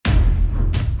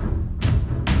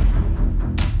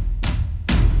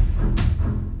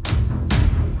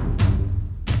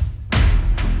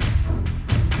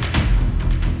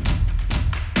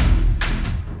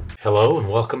Hello and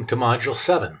welcome to Module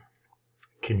 7.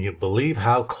 Can you believe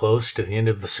how close to the end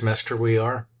of the semester we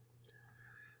are?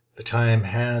 The time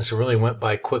has really went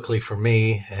by quickly for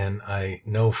me, and I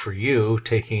know for you,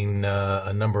 taking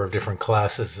a number of different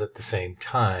classes at the same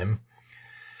time.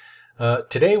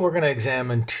 Today we're going to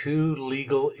examine two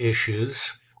legal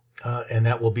issues, and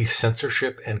that will be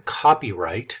censorship and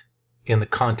copyright in the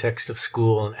context of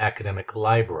school and academic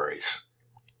libraries.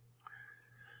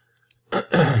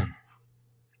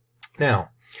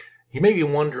 Now, you may be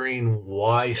wondering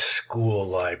why school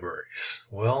libraries?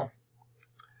 Well,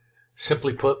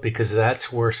 simply put, because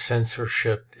that's where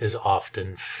censorship is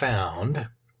often found,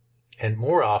 and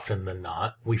more often than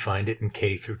not, we find it in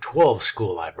K through 12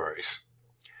 school libraries.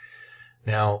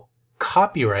 Now,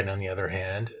 copyright, on the other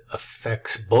hand,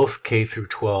 affects both K through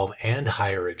 12 and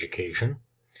higher education.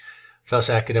 Thus,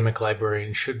 academic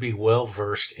librarians should be well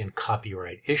versed in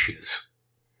copyright issues.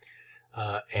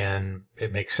 And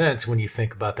it makes sense when you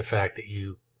think about the fact that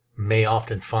you may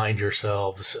often find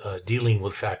yourselves dealing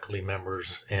with faculty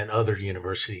members and other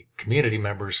university community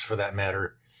members, for that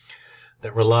matter,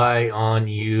 that rely on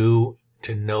you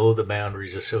to know the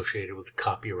boundaries associated with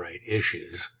copyright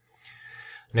issues.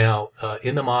 Now,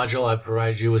 in the module, I've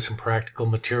provided you with some practical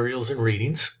materials and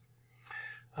readings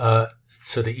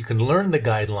so that you can learn the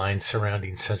guidelines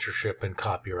surrounding censorship and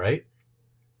copyright.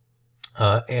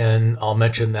 And I'll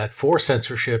mention that for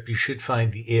censorship, you should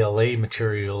find the ELA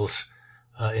materials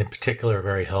in particular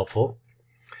very helpful.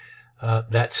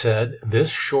 That said,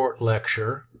 this short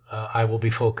lecture, I will be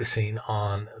focusing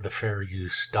on the fair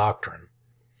use doctrine.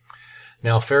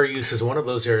 Now, fair use is one of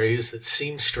those areas that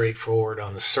seems straightforward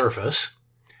on the surface,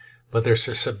 but there's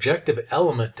a subjective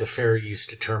element to fair use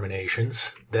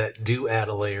determinations that do add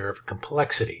a layer of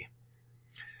complexity.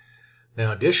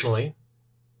 Now, additionally,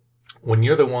 when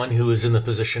you're the one who is in the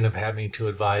position of having to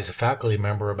advise a faculty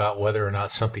member about whether or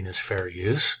not something is fair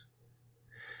use,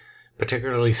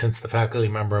 particularly since the faculty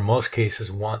member in most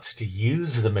cases wants to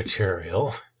use the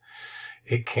material,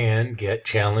 it can get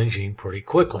challenging pretty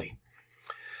quickly.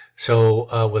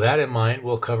 So with that in mind,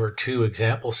 we'll cover two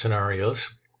example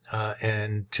scenarios,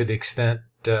 and to the extent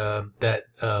that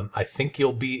I think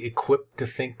you'll be equipped to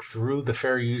think through the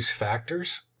fair use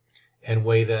factors and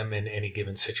weigh them in any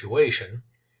given situation.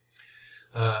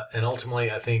 And ultimately,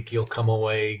 I think you'll come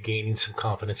away gaining some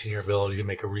confidence in your ability to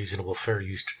make a reasonable fair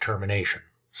use determination.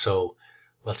 So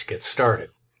let's get started.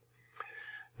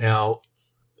 Now,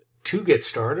 to get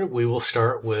started, we will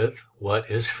start with what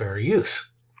is fair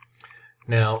use.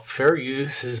 Now, fair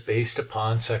use is based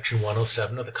upon Section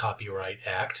 107 of the Copyright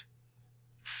Act.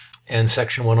 And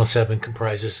Section 107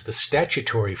 comprises the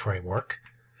statutory framework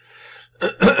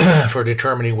for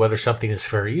determining whether something is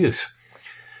fair use.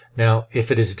 Now,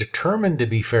 if it is determined to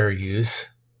be fair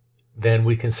use, then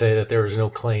we can say that there is no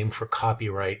claim for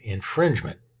copyright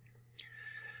infringement.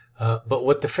 But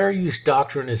what the fair use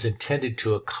doctrine is intended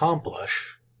to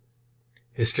accomplish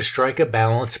is to strike a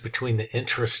balance between the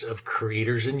interests of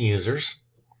creators and users,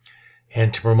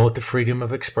 and to promote the freedom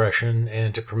of expression,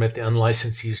 and to permit the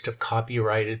unlicensed use of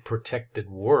copyrighted protected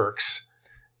works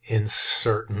in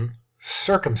certain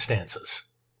circumstances.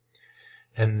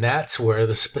 And that's where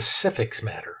the specifics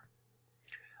matter.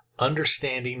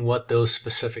 Understanding what those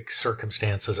specific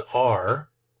circumstances are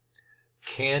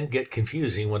can get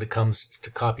confusing when it comes to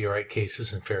copyright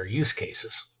cases and fair use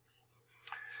cases.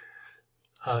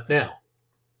 Now,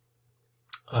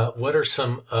 what are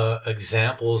some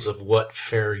examples of what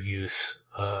fair use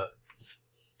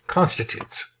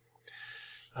constitutes?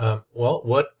 Well,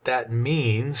 what that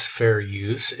means, fair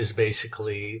use, is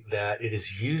basically that it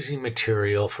is using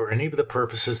material for any of the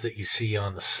purposes that you see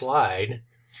on the slide: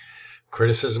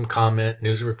 criticism, comment,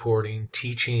 news reporting,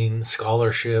 teaching,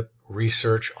 scholarship,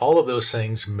 research. All of those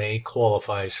things may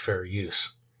qualify as fair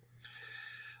use.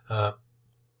 Now,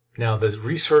 the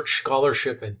research,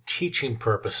 scholarship, and teaching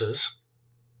purposes,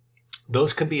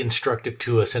 those can be instructive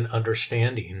to us in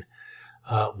understanding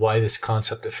why this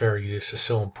concept of fair use is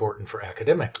so important for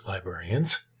academic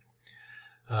librarians,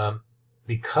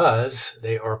 because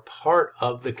they are part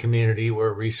of the community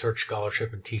where research,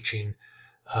 scholarship, and teaching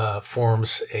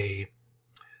forms a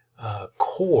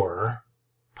core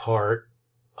part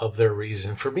of their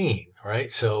reason for being,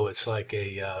 right? So it's like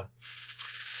a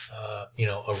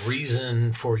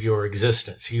reason for your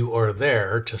existence. You are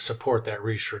there to support that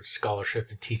research, scholarship,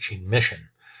 and teaching mission.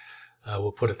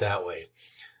 We'll put it that way.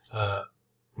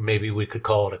 Maybe we could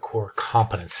call it a core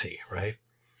competency, right?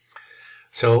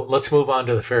 So let's move on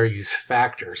to the fair use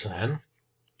factors then.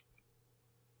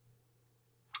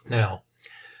 Now,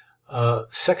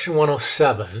 Section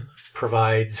 107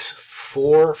 provides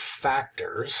 4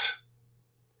 factors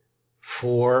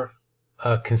for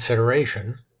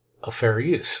consideration of fair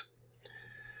use.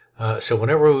 So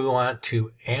whenever we want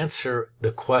to answer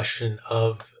the question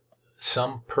of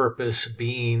some purpose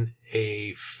being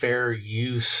a fair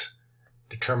use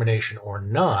determination or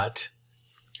not,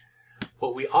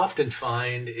 what we often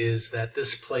find is that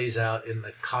this plays out in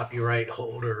the copyright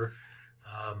holder,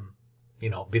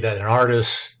 be that an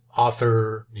artist,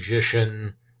 author,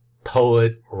 musician,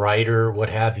 poet, writer, what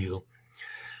have you,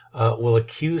 will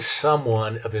accuse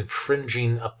someone of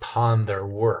infringing upon their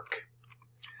work.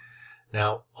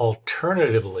 Now,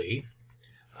 alternatively,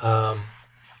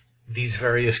 these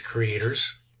various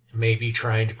creators may be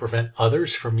trying to prevent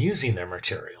others from using their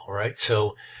material, right?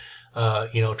 So,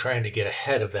 trying to get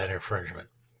ahead of that infringement.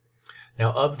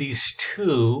 Now, of these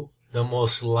two, the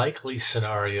most likely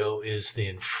scenario is the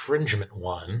infringement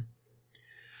one.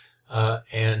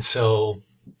 That's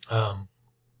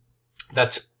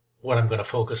what I'm going to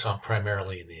focus on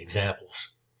primarily in the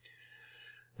examples.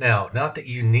 Now, not that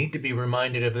you need to be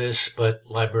reminded of this, but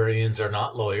librarians are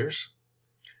not lawyers.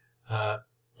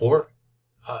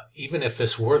 Even if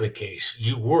this were the case,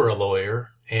 you were a lawyer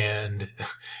and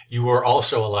you were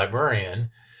also a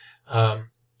librarian,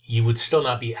 you would still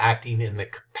not be acting in the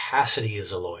capacity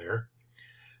as a lawyer.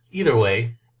 Either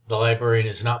way, the librarian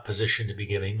is not positioned to be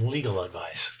giving legal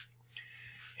advice.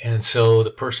 And so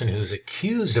the person who's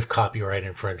accused of copyright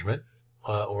infringement,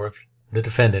 or the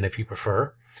defendant if you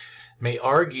prefer, may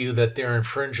argue that their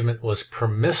infringement was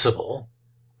permissible,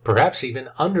 perhaps even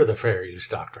under the fair use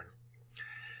doctrine.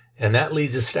 And that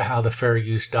leads us to how the fair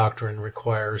use doctrine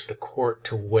requires the court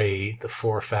to weigh the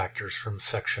four factors from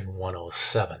Section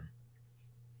 107.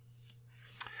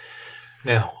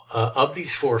 Now, of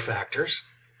these four factors,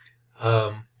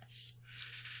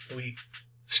 we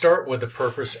start with the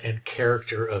purpose and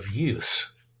character of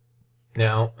use.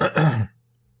 Now,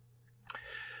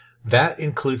 that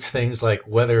includes things like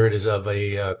whether it is of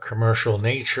a commercial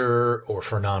nature or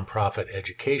for nonprofit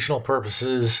educational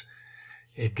purposes.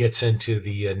 It gets into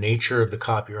the nature of the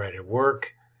copyrighted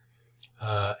work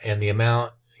and the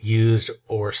amount used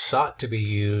or sought to be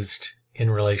used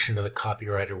in relation to the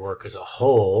copyrighted work as a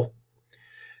whole.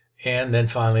 And then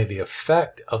finally, the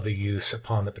effect of the use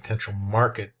upon the potential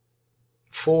market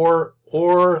for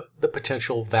or the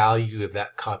potential value of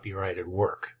that copyrighted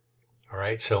work. All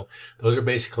right, so those are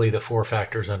basically the four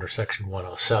factors under Section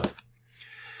 107.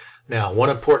 Now, one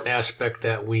important aspect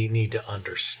that we need to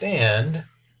understand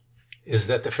is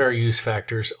that the fair use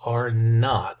factors are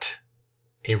not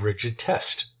a rigid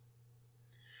test.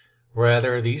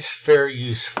 Rather, these fair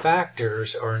use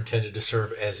factors are intended to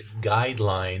serve as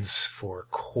guidelines for a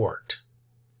court.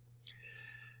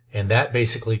 And that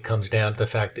basically comes down to the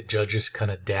fact that judges can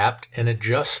adapt and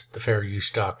adjust the fair use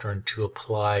doctrine to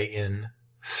apply in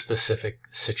specific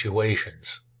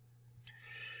situations.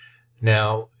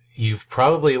 Now, you've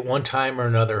probably at one time or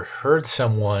another heard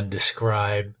someone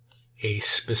describe a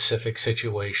specific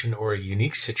situation or a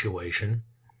unique situation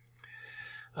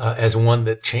as one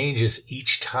that changes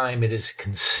each time it is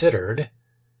considered,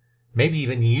 maybe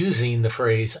even using the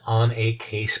phrase on a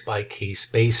case-by-case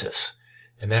basis.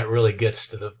 And that really gets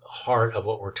to the heart of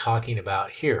what we're talking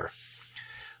about here,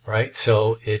 right?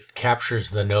 So it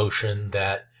captures the notion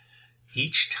that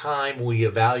each time we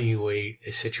evaluate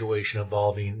a situation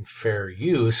involving fair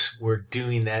use, we're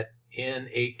doing that in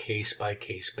a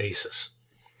case-by-case basis.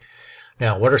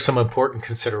 Now, what are some important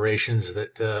considerations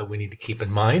that we need to keep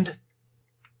in mind?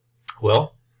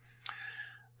 Well,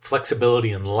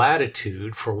 flexibility and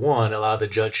latitude, for one, allow the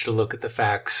judge to look at the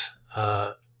facts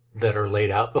that are laid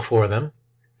out before them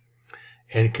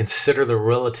and consider the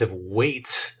relative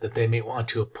weights that they may want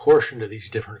to apportion to these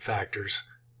different factors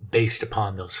based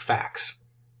upon those facts.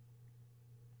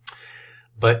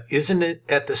 But isn't it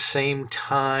at the same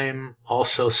time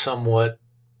also somewhat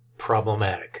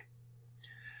problematic?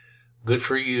 Good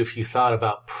for you if you thought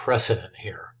about precedent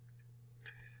here.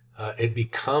 It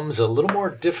becomes a little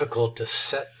more difficult to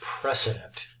set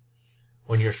precedent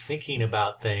when you're thinking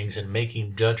about things and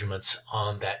making judgments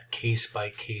on that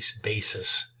case-by-case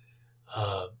basis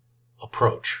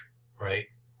approach, right?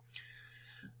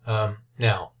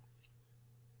 Now,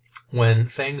 when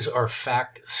things are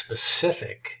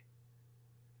fact-specific,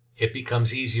 it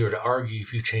becomes easier to argue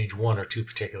if you change one or two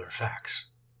particular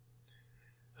facts.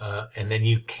 And then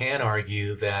you can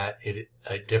argue that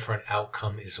a different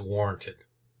outcome is warranted.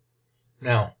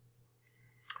 Now,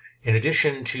 in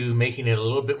addition to making it a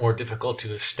little bit more difficult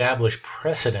to establish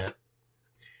precedent,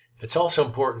 it's also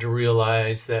important to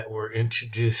realize that we're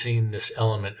introducing this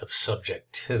element of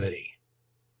subjectivity.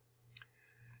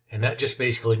 And that just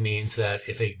basically means that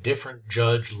if a different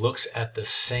judge looks at the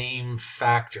same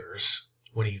factors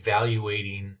when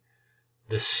evaluating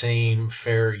the same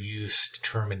fair use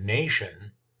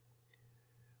determination,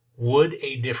 would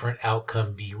a different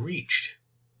outcome be reached?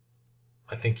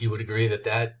 I think you would agree that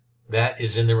that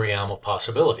is in the realm of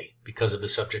possibility because of the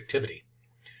subjectivity.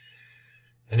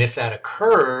 And if that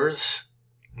occurs,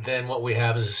 then what we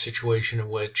have is a situation in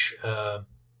which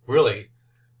really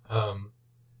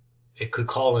it could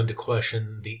call into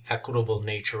question the equitable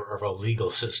nature of our legal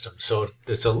system. So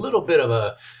there's a little bit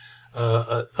of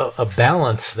a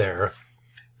balance there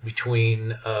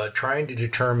between trying to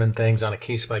determine things on a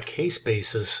case-by-case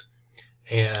basis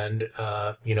and,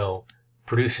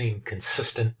 producing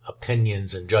consistent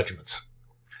opinions and judgments.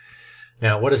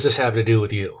 Now, what does this have to do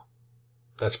with you?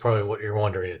 That's probably what you're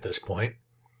wondering at this point,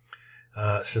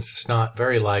 since it's not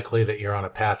very likely that you're on a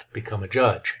path to become a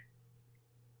judge.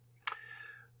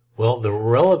 Well, the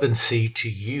relevancy to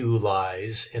you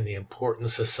lies in the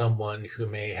importance of someone who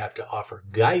may have to offer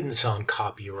guidance on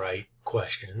copyright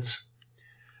questions,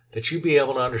 that you be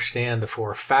able to understand the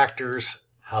 4 factors,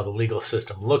 how the legal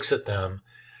system looks at them,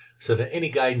 so that any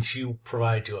guidance you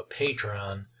provide to a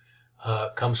patron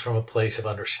comes from a place of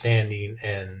understanding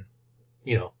and,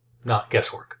 not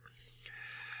guesswork.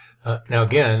 Now,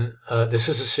 again, this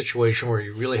is a situation where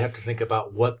you really have to think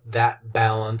about what that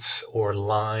balance or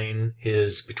line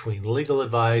is between legal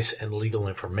advice and legal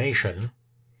information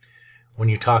when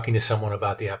you're talking to someone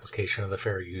about the application of the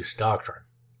fair use doctrine.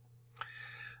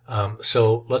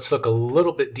 So let's look a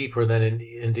little bit deeper then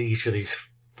into each of these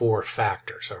 4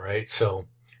 factors, all right? So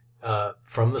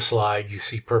from the slide, you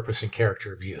see purpose and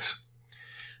character of use.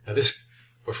 Now, this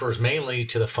refers mainly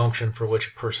to the function for which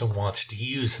a person wants to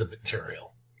use the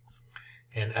material.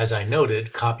 And as I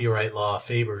noted, copyright law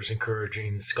favors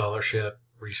encouraging scholarship,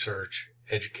 research,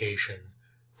 education,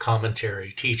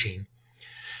 commentary, teaching.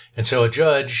 And so a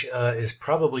judge is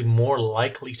probably more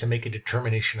likely to make a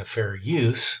determination of fair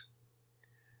use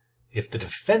if the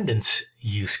defendant's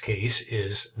use case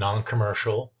is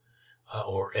non-commercial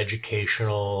or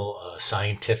educational,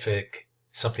 scientific,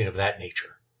 something of that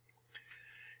nature.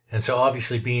 And so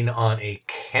obviously being on a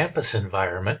campus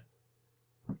environment,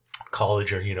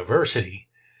 college or university,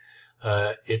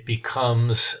 it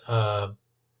becomes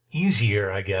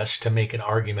easier, I guess, to make an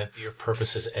argument that your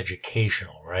purpose is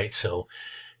educational, right? So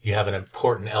you have an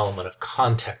important element of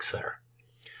context there.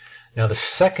 Now, the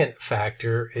second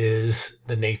factor is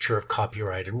the nature of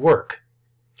copyrighted work.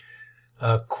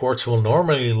 Courts will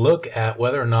normally look at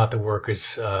whether or not the work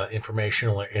is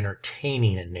informational or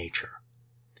entertaining in nature.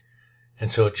 And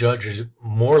so a judge is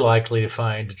more likely to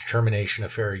find a determination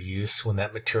of fair use when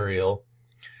that material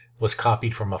was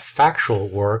copied from a factual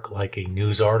work like a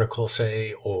news article,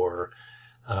 say, or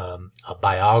a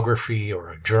biography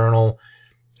or a journal,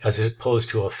 as opposed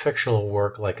to a fictional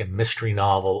work like a mystery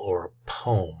novel or a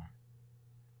poem.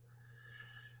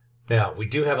 Now, we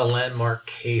do have a landmark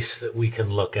case that we can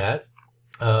look at.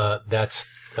 That's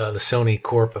the Sony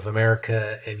Corp of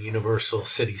America and Universal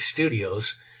City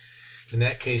Studios. In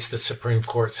that case, the Supreme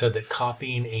Court said that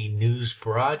copying a news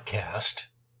broadcast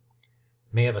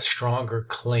may have a stronger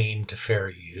claim to fair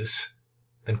use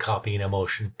than copying a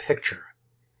motion picture,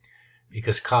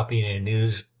 because copying a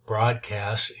news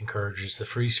broadcast encourages the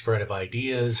free spread of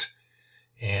ideas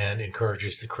and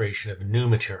encourages the creation of new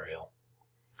material,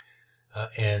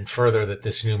 and further that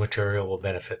this new material will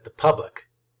benefit the public.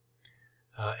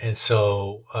 And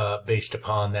so based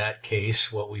upon that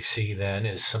case, what we see then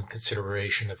is some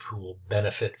consideration of who will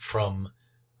benefit from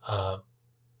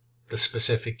the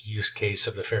specific use case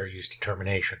of the fair use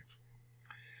determination.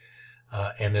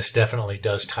 And this definitely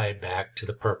does tie it back to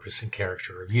the purpose and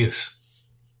character of use.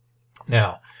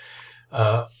 Now,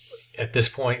 at this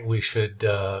point, we should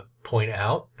point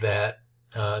out that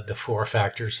the 4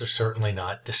 factors are certainly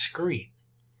not discrete.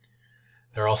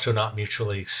 They're also not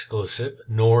mutually exclusive,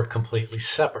 nor completely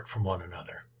separate from one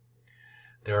another.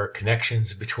 There are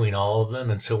connections between all of them,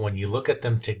 and so when you look at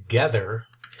them together,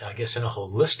 I guess in a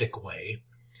holistic way,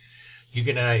 you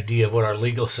get an idea of what our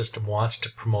legal system wants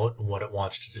to promote and what it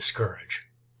wants to discourage.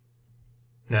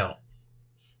 Now,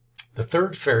 the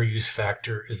third fair use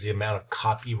factor is the amount of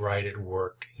copyrighted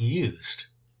work used.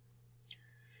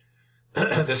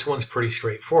 This one's pretty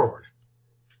straightforward.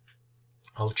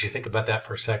 I'll let you think about that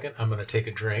for a second. I'm going to take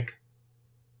a drink.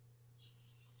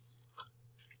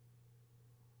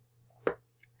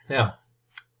 Now,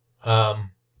 how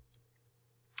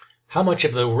much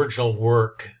of the original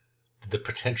work did the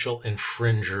potential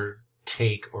infringer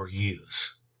take or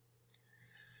use?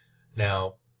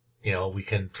 Now, we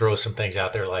can throw some things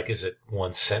out there like, is it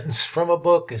one sentence from a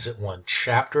book? Is it one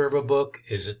chapter of a book?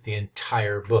 Is it the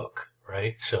entire book,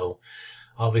 right? So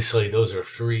obviously those are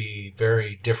 3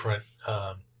 very different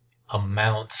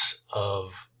amounts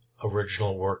of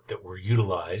original work that were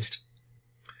utilized.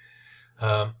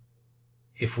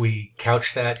 If we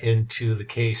couch that into the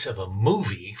case of a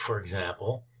movie, for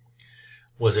example,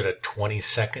 was it a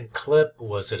 20-second clip?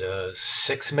 Was it a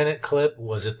 6-minute clip?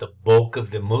 Was it the bulk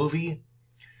of the movie?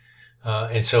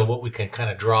 And so what we can kind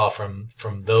of draw from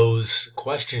those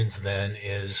questions then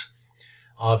is,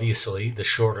 obviously, the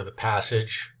shorter the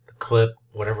passage, the clip,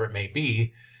 whatever it may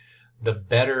be, the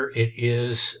better it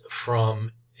is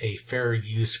from a fair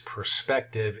use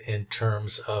perspective in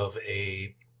terms of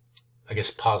a, I guess,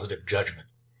 positive judgment.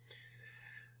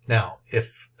 Now,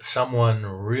 if someone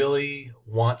really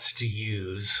wants to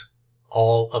use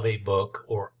all of a book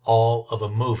or all of a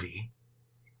movie,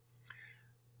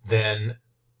 then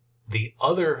the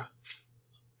other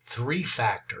 3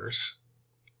 factors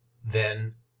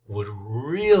then would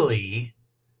really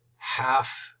have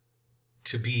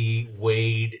to be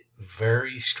weighed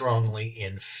very strongly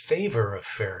in favor of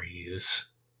fair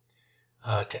use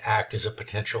to act as a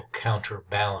potential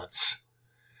counterbalance.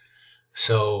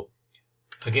 So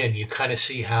again, you kind of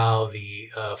see how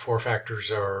the 4 factors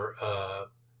are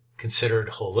considered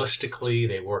holistically.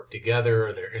 They work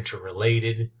together, they're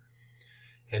interrelated.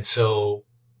 And so,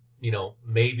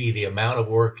 maybe the amount of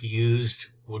work used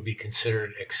would be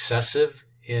considered excessive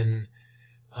in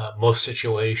most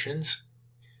situations.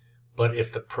 But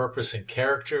if the purpose and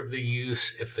character of the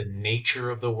use, if the nature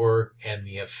of the work, and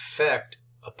the effect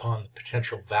upon the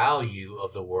potential value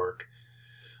of the work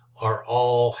are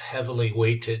all heavily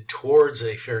weighted towards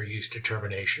a fair use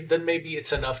determination, then maybe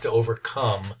it's enough to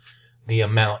overcome the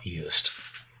amount used.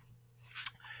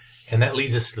 And that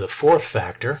leads us to the 4th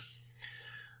factor.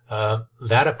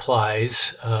 That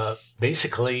applies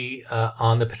basically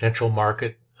on the potential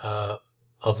market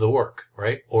of the work,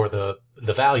 right? Or the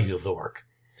value of the work.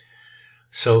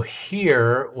 So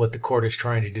here, what the court is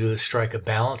trying to do is strike a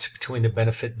balance between the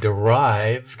benefit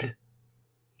derived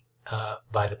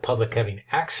by the public having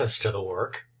access to the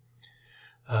work,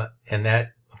 and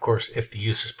that, of course, if the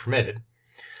use is permitted,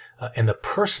 and the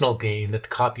personal gain that the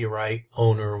copyright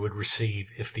owner would receive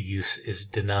if the use is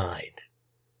denied.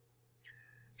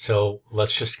 So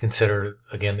let's just consider,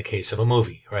 again, the case of a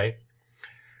movie, right?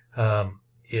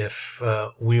 If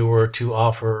we were to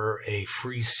offer a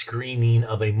free screening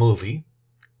of a movie,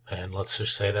 and let's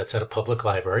just say that's at a public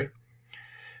library,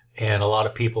 and a lot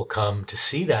of people come to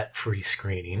see that free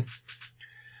screening,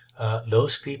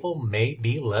 those people may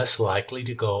be less likely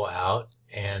to go out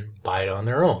and buy it on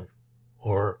their own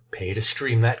or pay to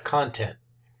stream that content.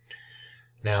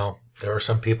 Now, there are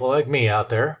some people like me out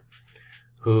there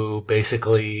who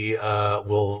basically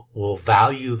will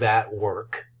value that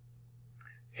work,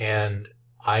 and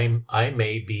I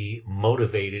may be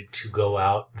motivated to go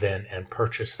out then and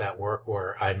purchase that work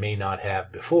where I may not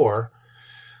have before.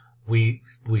 We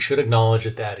should acknowledge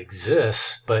that that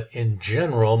exists, but in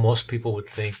general, most people would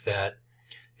think that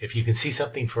if you can see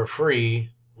something for free,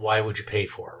 why would you pay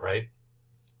for it, right?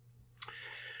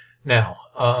 Now,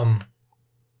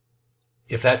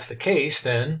 if that's the case,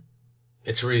 then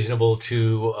it's reasonable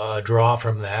to draw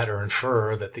from that or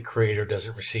infer that the creator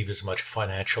doesn't receive as much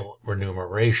financial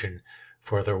remuneration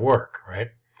for their work, right?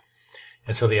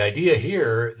 And so the idea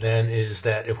here then is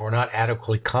that if we're not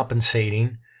adequately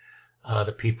compensating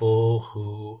the people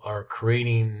who are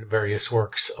creating various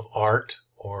works of art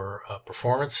or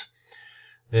performance,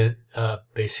 then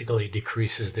basically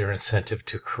decreases their incentive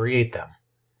to create them.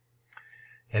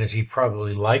 And as you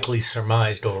probably likely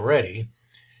surmised already,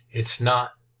 it's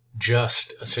not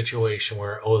just a situation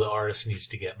where, oh, the artist needs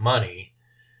to get money,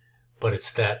 but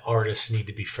it's that artists need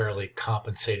to be fairly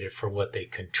compensated for what they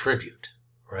contribute,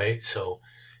 right? So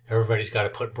everybody's got to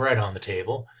put bread on the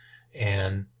table,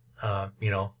 and,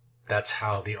 that's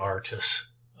how the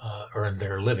artists earn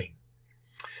their living.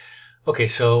 Okay,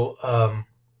 so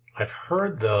I've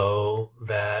heard, though,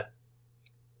 that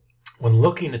when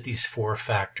looking at these 4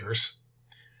 factors,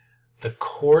 the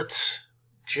courts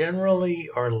generally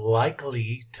are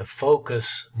likely to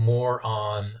focus more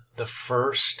on the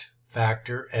 1st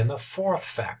factor and the 4th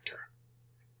factor,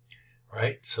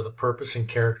 right? So the purpose and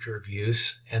character of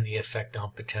use and the effect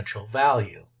on potential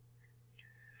value,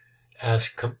 as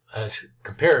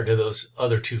compared to those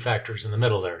other 2 factors in the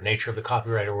middle there, nature of the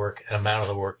copyrighted work and amount of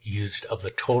the work used of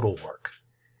the total work.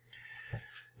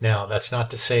 Now, that's not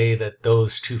to say that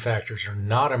those 2 factors are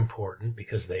not important,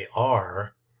 because they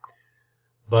are.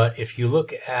 But if you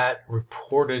look at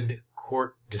reported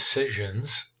court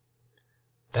decisions,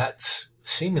 that's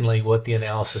seemingly what the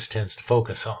analysis tends to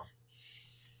focus on.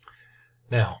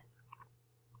 Now,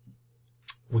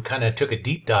 we kind of took a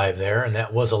deep dive there, and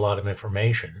that was a lot of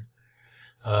information.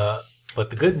 But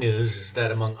the good news is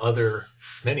that among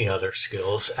many other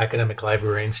skills, academic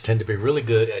librarians tend to be really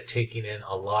good at taking in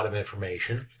a lot of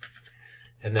information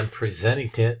and then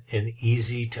presenting it in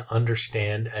easy to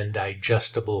understand and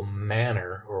digestible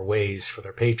manner or ways for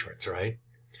their patrons, right?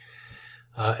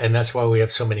 And that's why we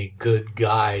have so many good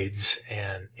guides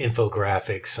and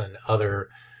infographics and other,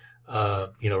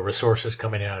 resources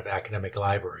coming out of academic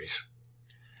libraries.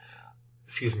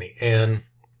 Excuse me. And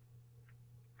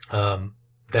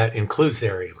that includes the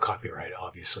area of copyright,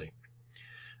 obviously.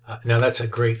 Now, that's a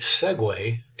great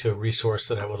segue to a resource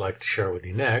that I would like to share with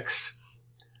you next.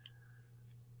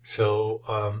 So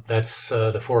that's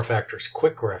the 4 Factors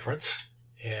Quick Reference.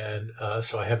 And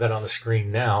so I have that on the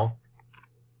screen now.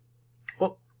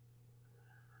 Oh,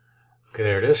 okay,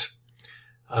 there it is.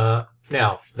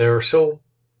 Now, there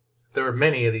are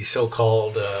many of these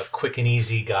so-called quick and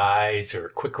easy guides or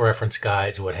quick reference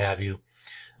guides, what have you,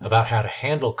 about how to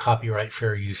handle copyright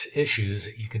fair use issues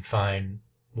that you can find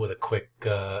with a quick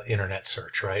internet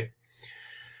search, right?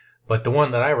 But the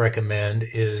one that I recommend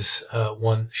is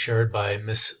one shared by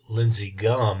Miss Lindsay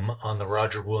Gum on the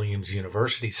Roger Williams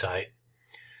University site.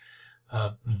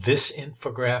 This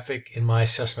infographic, in my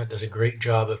assessment, does a great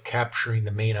job of capturing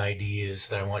the main ideas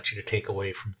that I want you to take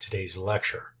away from today's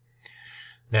lecture.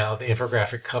 Now, the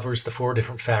infographic covers the 4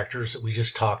 different factors that we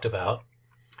just talked about.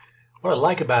 What I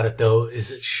like about it, though, is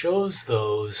it shows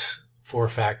those 4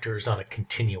 factors on a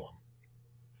continuum.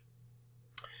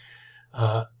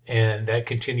 And that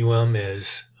continuum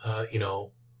is,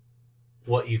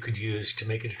 what you could use to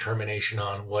make a determination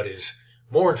on what is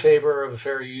more in favor of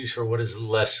fair use or what is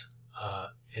less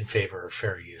in favor of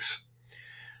fair use.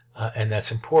 And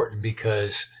that's important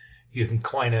because you can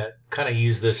kind of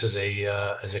use this as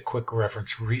a quick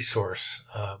reference resource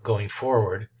going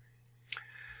forward.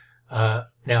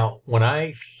 Now, when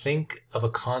I think of a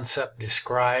concept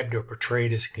described or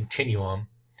portrayed as a continuum,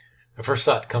 the first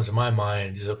thought that comes to my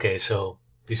mind is, okay, so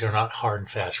these are not hard and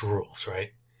fast rules,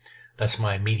 right? That's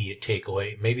my immediate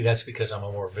takeaway. Maybe that's because I'm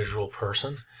a more visual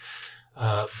person.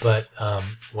 But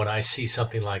when I see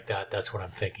something like that, that's what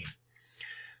I'm thinking.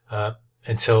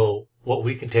 And so what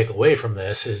we can take away from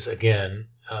this is, again,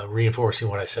 reinforcing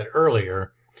what I said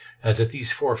earlier, as that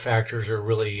these 4 factors are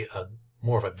really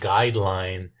more of a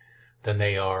guideline than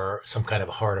they are some kind of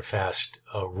a hard and fast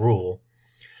rule.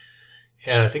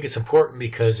 And I think it's important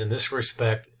because in this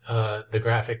respect, the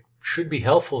graphic should be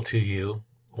helpful to you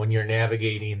when you're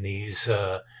navigating these,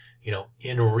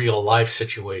 in real life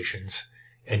situations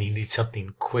and you need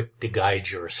something quick to guide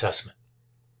your assessment.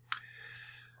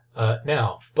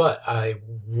 But I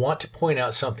want to point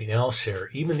out something else here.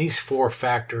 Even these 4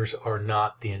 factors are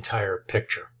not the entire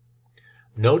picture.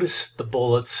 Notice the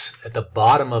bullets at the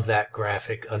bottom of that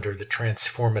graphic under the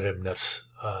transformativeness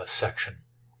section.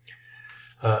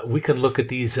 We can look at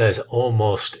these as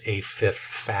almost a 5th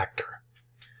factor.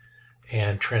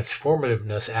 And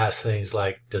transformativeness asks things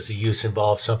like, does the use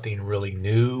involve something really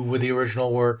new with the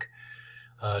original work?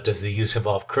 Does the use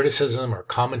involve criticism or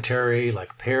commentary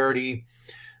like parody?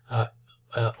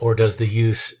 Or does the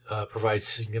use provide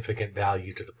significant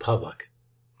value to the public?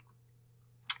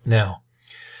 Now,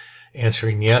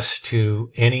 answering yes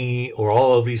to any or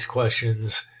all of these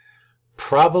questions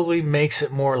probably makes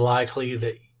it more likely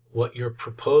that what you're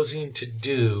proposing to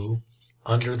do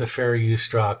under the fair use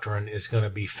doctrine is going to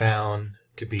be found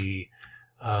to be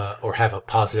or have a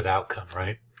positive outcome,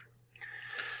 right?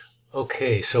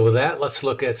 Okay, so with that, let's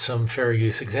look at some fair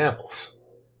use examples.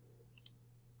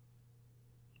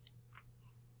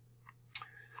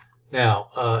 Now,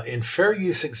 in fair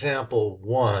use example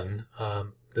 1,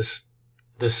 this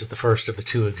is the first of the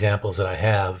 2 examples that I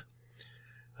have.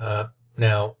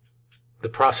 Now, the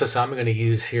process I'm going to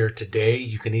use here today,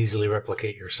 you can easily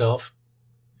replicate yourself.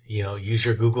 Use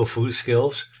your Google food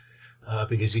skills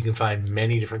because you can find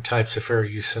many different types of fair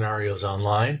use scenarios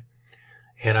online.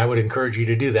 And I would encourage you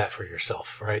to do that for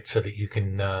yourself, right? So that you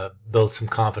can build some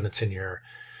confidence in your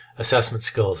assessment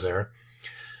skills there.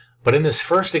 But in this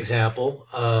first example,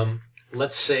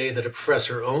 let's say that a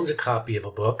professor owns a copy of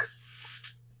a book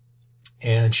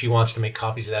and she wants to make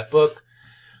copies of that book,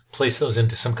 place those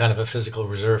into some kind of a physical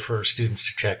reserve for her students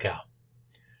to check out.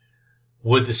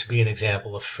 Would this be an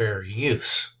example of fair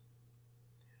use?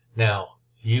 Now,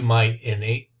 you might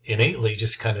innately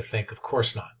just kind of think, of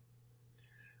course not.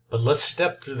 But let's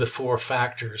step through the 4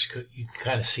 factors. You can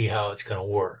kind of see how it's going to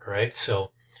work, right?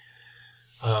 So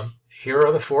here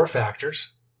are the 4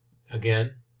 factors.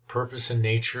 Again, purpose and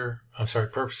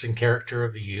character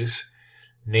of the use,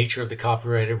 nature of the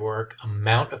copyrighted work,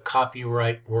 amount of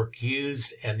copyright work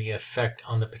used, and the effect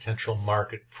on the potential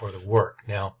market for the work.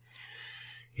 Now,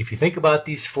 If you think about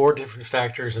these 4 different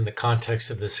factors in the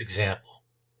context of this example,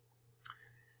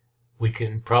 we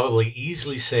can probably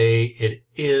easily say it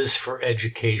is for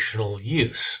educational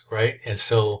use, right? And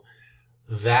so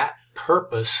that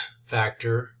purpose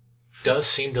factor does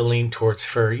seem to lean towards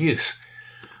fair use.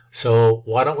 So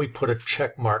why don't we put a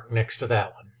check mark next to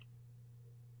that one?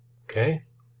 Okay.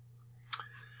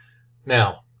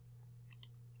 Now,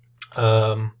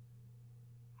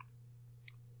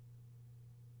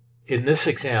 in this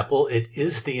example, it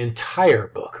is the entire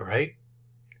book, right?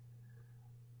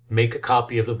 Make a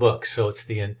copy of the book. So it's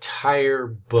the entire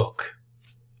book.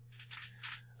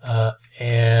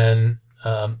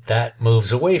 That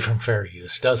moves away from fair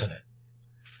use, doesn't it?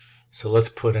 So let's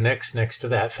put an X next to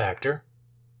that factor.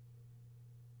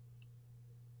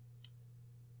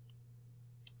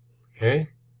 Okay.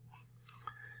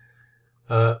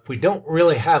 We don't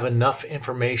really have enough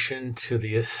information to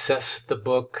assess the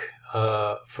book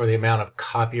for the amount of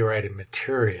copyrighted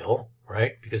material,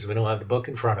 right? Because we don't have the book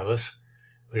in front of us.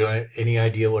 We don't have any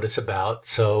idea what it's about,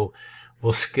 so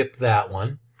we'll skip that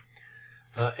one.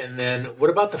 And then what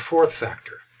about the 4th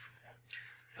factor?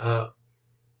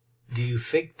 Do you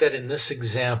think that in this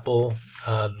example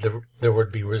it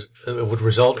would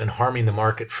result in harming the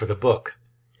market for the book?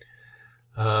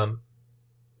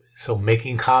 So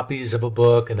making copies of a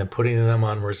book and then putting them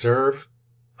on reserve,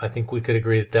 I think we could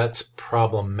agree that that's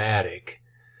problematic.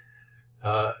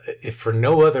 If for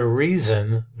no other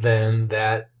reason than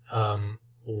that,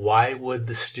 why would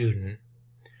the student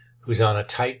who's on a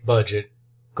tight budget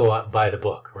go out and buy the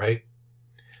book, right?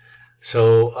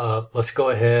 So let's go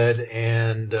ahead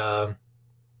and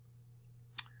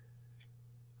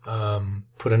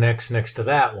put an X next to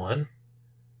that one.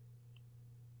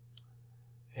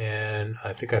 And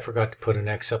I think I forgot to put an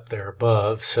X up there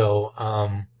above. So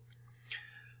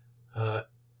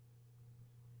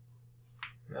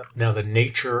now the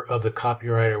nature of the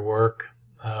copyrighted work,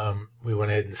 we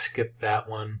went ahead and skipped that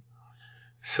one.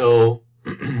 So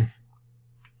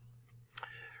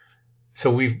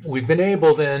we've been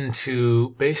able then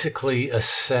to basically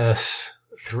assess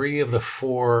 3 of the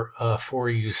 4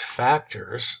 use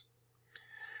factors,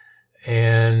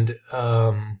 and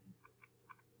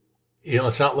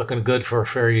it's not looking good for a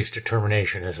fair use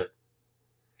determination, is it?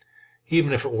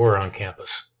 Even if it were on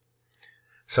campus.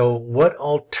 So what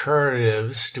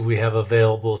alternatives do we have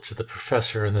available to the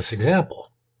professor in this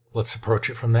example? Let's approach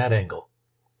it from that angle.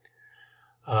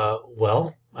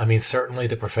 Well, I mean, certainly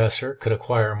the professor could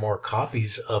acquire more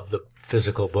copies of the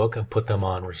physical book and put them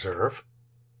on reserve,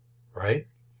 right?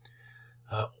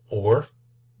 Or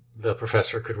the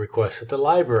professor could request that the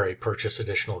library purchase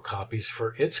additional copies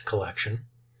for its collection,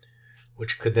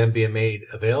 which could then be made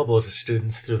available to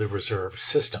students through the reserve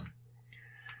system.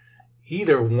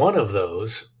 Either one of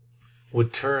those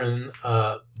would turn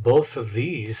both of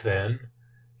these then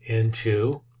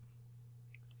into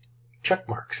check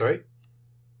marks, right?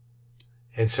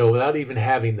 And so without even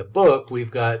having the book,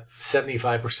 we've got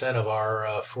 75% of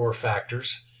our 4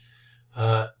 factors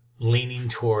leaning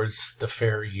towards the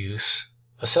fair use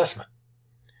assessment.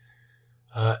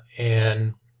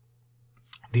 And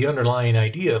the underlying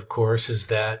idea, of course, is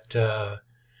that,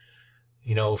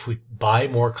 if we buy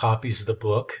more copies of the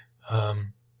book,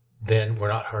 then we're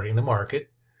not hurting the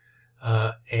market.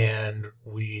 And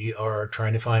we are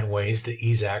trying to find ways to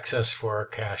ease access for our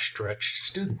cash-stretched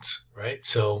students, right?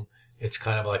 So it's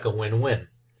kind of like a win-win.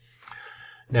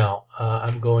 Now,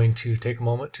 I'm going to take a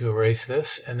moment to erase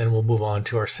this, and then we'll move on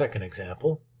to our second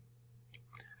example.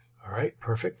 All right,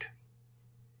 perfect.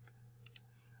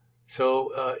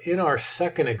 So in our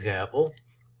second example,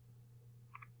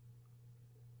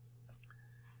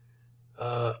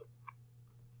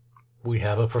 we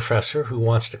have a professor who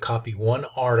wants to copy one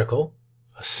article,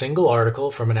 a single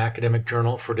article from an academic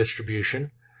journal for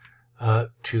distribution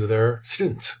to their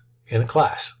students in a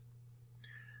class.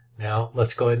 Now,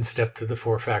 let's go ahead and step through the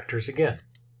 4 factors again.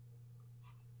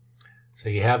 So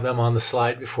you have them on the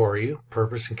slide before you: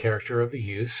 purpose and character of the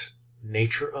use,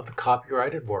 nature of the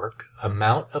copyrighted work,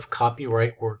 amount of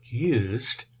copyright work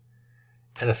used,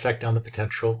 and effect on the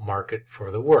potential market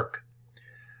for the work.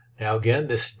 Now again,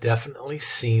 this definitely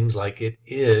seems like it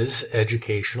is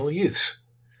educational use.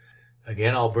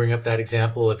 Again, I'll bring up that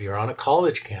example of you're on a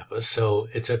college campus, so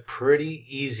it's a pretty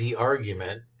easy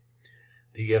argument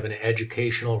that you have an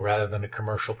educational rather than a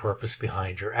commercial purpose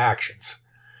behind your actions.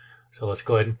 So let's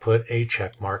go ahead and put a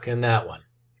check mark in that one.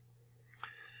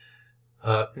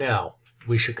 Now,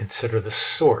 we should consider the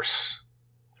source,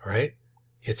 right?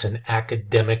 It's an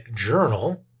academic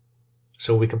journal,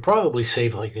 so we can probably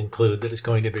safely conclude that it's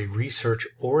going to be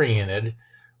research-oriented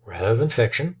rather than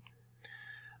fiction.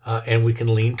 and we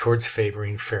can lean towards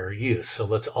favoring fair use. So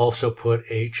let's also put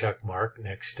a check mark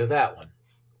next to that one.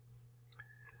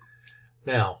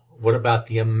 Now, what about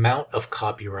the amount of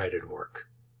copyrighted work?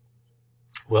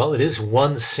 Well, it is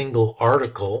one single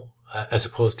article as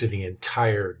opposed to the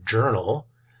entire journal,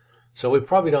 so we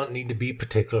probably don't need to be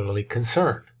particularly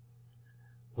concerned.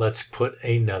 Let's put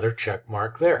another check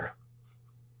mark there.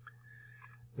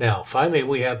 Now, finally,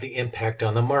 we have the impact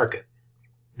on the market.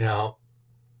 Now,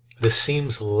 this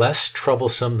seems less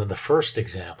troublesome than the first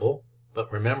example,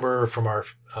 but remember from our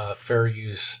fair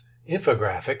use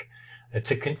infographic,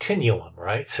 it's a continuum,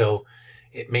 right? So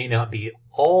it may not be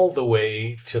all the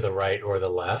way to the right or the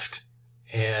left,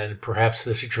 and perhaps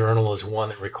this journal is one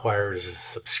that requires a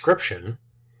subscription.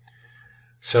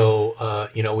 So,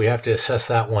 we have to assess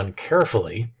that one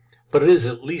carefully, but it is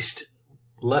at least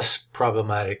less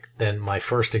problematic than my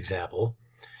first example.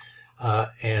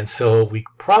 And so we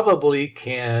probably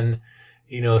can,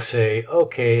 say,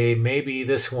 okay, maybe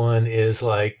this one is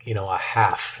like, a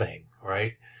half thing,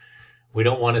 right? We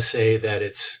don't want to say that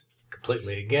it's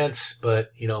completely against,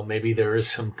 but, maybe there is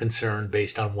some concern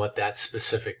based on what that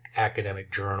specific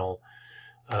academic journal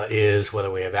is,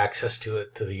 whether we have access to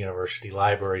it, to the university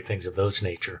library, things of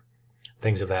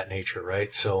that nature,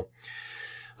 right? So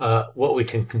what we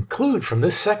can conclude from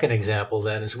this second example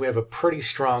then is we have a pretty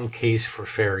strong case for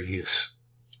fair use.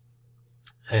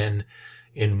 And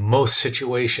in most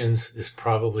situations, this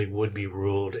probably would be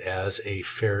ruled as a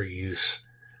fair use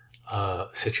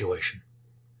situation.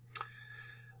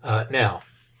 Now,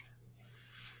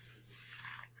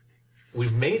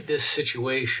 we've made this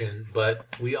situation,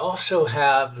 but we also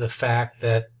have the fact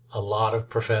that a lot of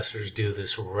professors do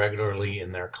this regularly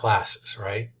in their classes,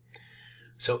 right?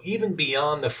 So even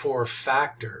beyond the 4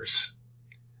 factors,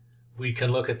 we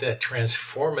can look at that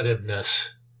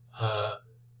transformativeness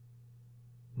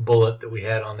bullet that we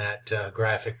had on that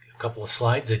graphic a couple of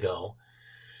slides ago.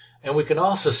 And we can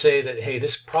also say that, hey,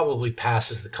 this probably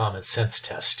passes the common sense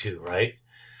test too, right?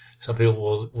 Some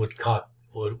people would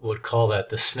call that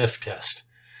the sniff test.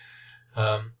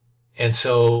 And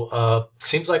so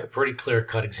seems like a pretty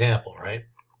clear-cut example, right?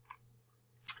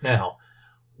 Now,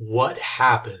 what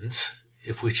happens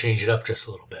if we change it up just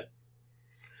a little bit?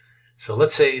 So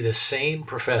let's say the same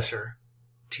professor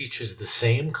teaches the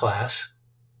same class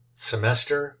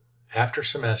semester after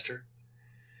semester,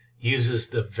 uses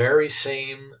the very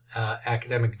same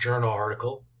academic journal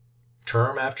article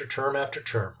term after term after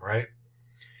term, right?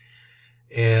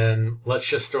 And let's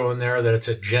just throw in there that it's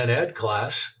a gen ed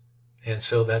class, and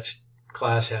so that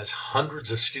class has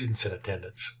hundreds of students in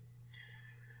attendance.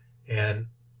 And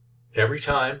every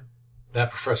time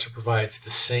that professor provides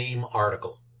the same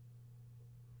article.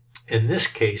 In this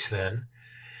case, then,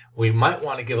 we might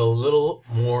want to give a little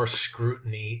more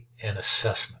scrutiny and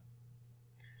assessment.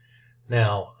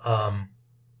 Now,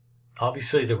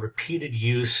 obviously the repeated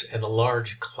use and the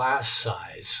large class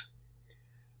size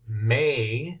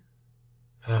may,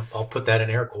 and I'll put that in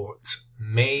air quotes,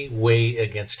 may weigh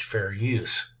against fair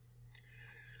use.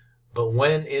 But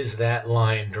when is that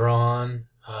line drawn?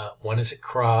 When is it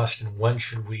crossed? And when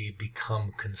should we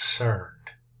become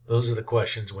concerned? Those are the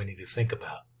questions we need to think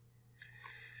about.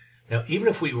 Now, even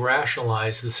if we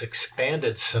rationalize this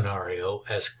expanded scenario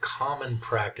as common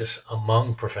practice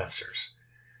among professors,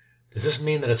 does this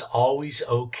mean that it's always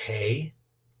okay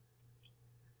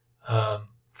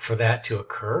for that to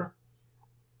occur?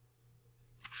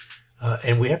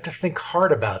 And we have to think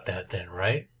hard about that then,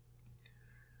 right?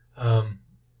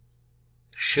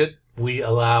 Should we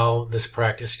allow this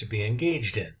practice to be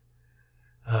engaged in?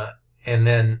 And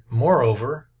then,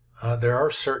 moreover, there are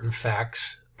certain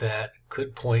facts that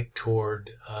could point toward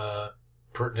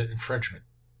pertinent infringement.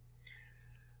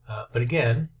 But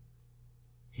again,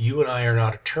 you and I are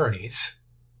not attorneys,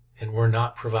 and we're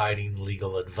not providing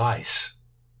legal advice.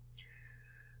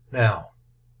 Now,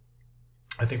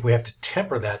 I think we have to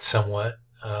temper that somewhat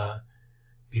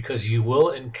because you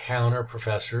will encounter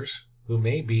professors who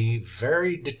may be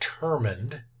very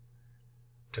determined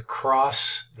to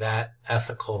cross that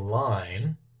ethical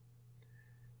line.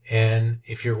 And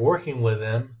if you're working with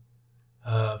them,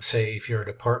 say if you're a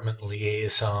department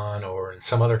liaison or in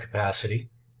some other capacity,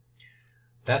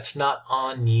 that's not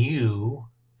on you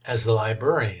as the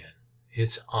librarian.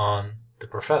 It's on the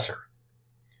professor.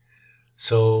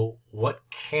 So what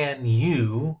can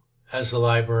you as the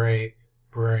librarian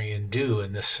do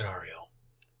in this scenario?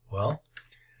 Well,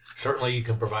 certainly you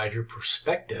can provide your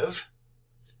perspective,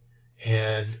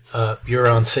 and you're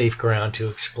on safe ground to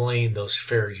explain those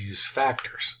fair use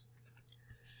factors.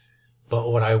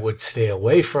 But what I would stay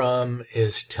away from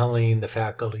is telling the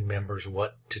faculty members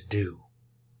what to do.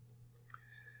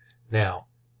 Now,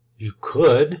 You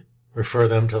could refer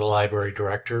them to the library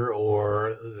director,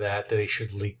 or that they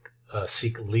should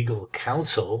seek legal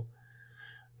counsel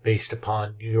based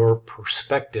upon your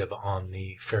perspective on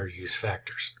the fair use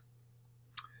factors.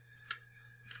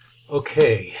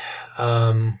 Okay.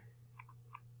 Now,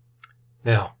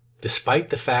 despite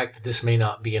the fact that this may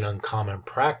not be an uncommon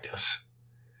practice,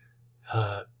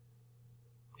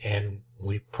 and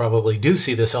we probably do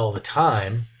see this all the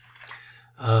time,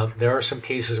 there are some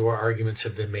cases where arguments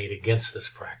have been made against this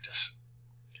practice.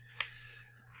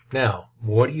 Now,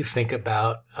 what do you think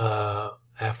about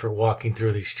after walking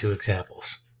through these two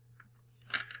examples?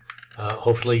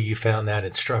 Hopefully you found that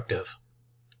instructive.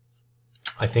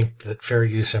 I think that fair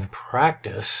use in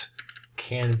practice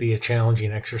can be a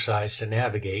challenging exercise to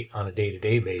navigate on a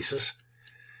day-to-day basis,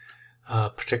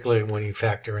 particularly when you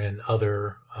factor in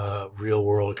other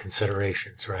real-world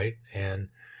considerations, right? And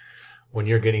when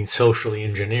you're getting socially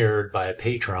engineered by a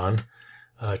patron,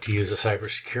 to use a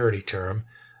cybersecurity term,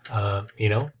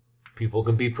 people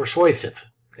can be persuasive.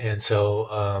 And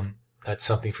so that's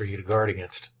something for you to guard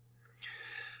against.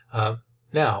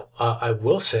 Now, I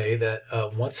will say that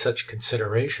one such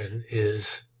consideration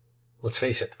is, let's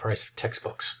face it, the price of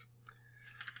textbooks.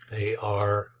 They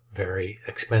are very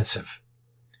expensive.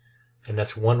 And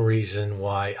that's one reason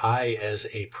why I, as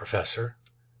a professor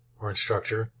or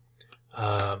instructor,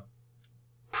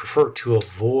 prefer to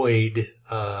avoid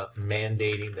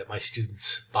mandating that my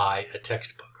students buy a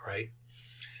textbook, right?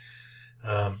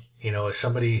 As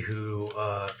somebody who,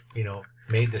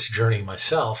 made this journey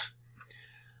myself,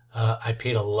 I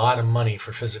paid a lot of money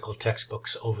for physical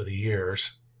textbooks over the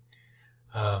years.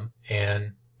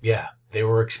 And yeah, they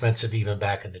were expensive even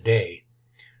back in the day,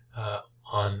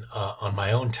 on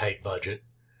my own tight budget.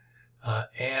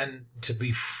 And to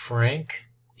be frank,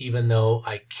 even though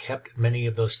I kept many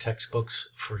of those textbooks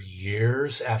for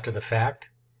years after the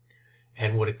fact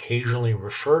and would occasionally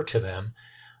refer to them,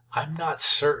 I'm not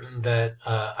certain that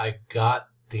I got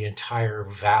the entire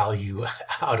value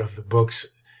out of the books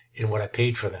in what I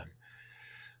paid for them.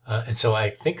 And so I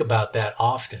think about that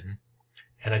often,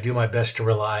 and I do my best to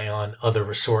rely on other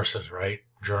resources, right?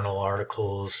 Journal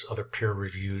articles, other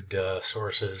peer-reviewed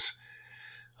sources,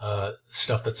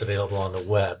 stuff that's available on the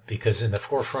web, because in the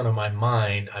forefront of my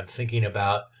mind, I'm thinking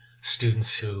about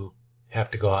students who have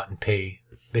to go out and pay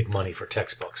big money for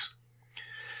textbooks.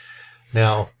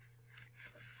 Now,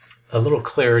 a little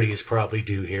clarity is probably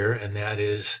due here, and that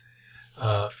is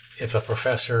if a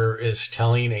professor is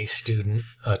telling a student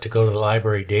to go to the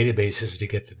library databases to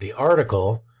get to the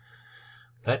article,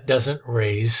 that doesn't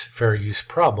raise fair use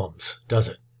problems, does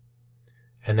it?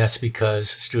 And that's because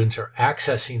students are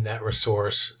accessing that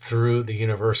resource through the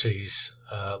university's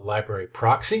library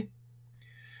proxy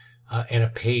and a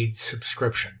paid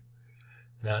subscription.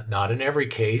 Now, not in every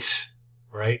case,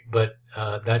 right? But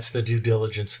that's the due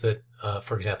diligence that,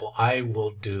 for example, I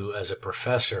will do as a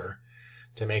professor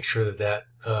to make sure that that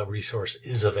resource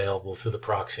is available through the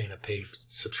proxy and a paid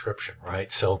subscription,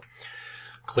 right? So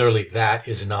clearly that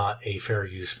is not a fair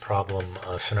use problem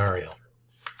scenario.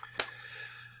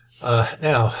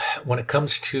 Now, when it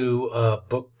comes to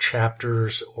book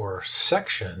chapters or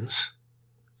sections,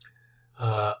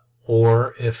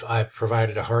 or if I've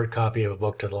provided a hard copy of a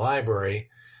book to the library,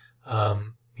 that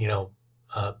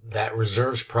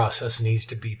reserves process needs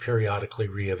to be periodically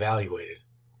reevaluated.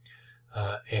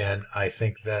 And I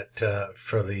think that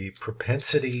for the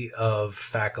propensity of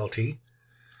faculty,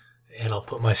 and I'll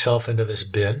put myself into this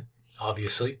bin,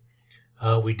 obviously,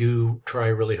 we do try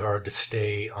really hard to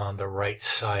stay on the right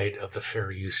side of the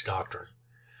fair use doctrine,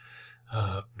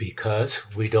 because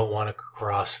we don't want to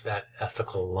cross that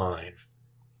ethical line.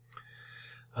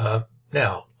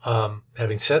 Now,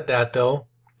 having said that, though,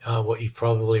 what you've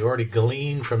probably already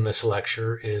gleaned from this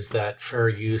lecture is that fair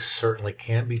use certainly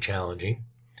can be challenging.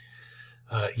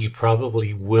 You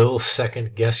probably will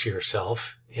second guess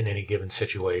yourself in any given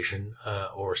situation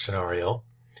or scenario.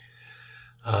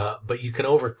 But you can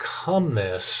overcome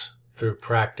this through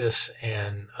practice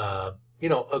and, a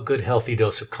good healthy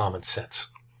dose of common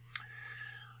sense.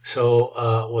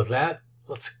 So with that,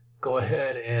 let's go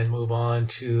ahead and move on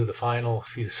to the final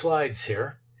few slides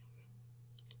here.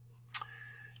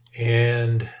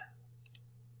 And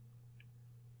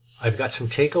I've got some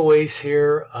takeaways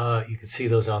here. You can see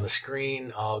those on the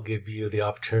screen. I'll give you the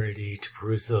opportunity to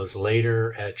peruse those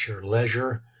later at your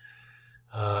leisure.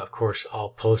 Of course,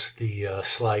 I'll post the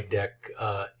slide deck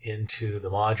into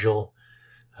the module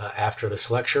after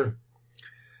this lecture.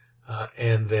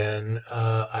 And then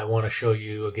I want to show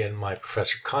you again my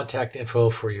professor contact info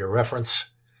for your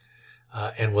reference.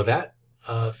 And with that,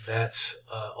 that's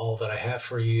all that I have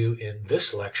for you in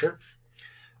this lecture.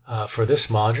 for this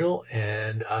module,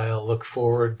 and I'll look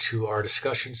forward to our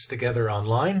discussions together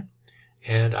online,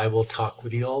 and I will talk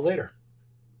with you all later.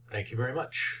 Thank you very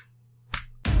much.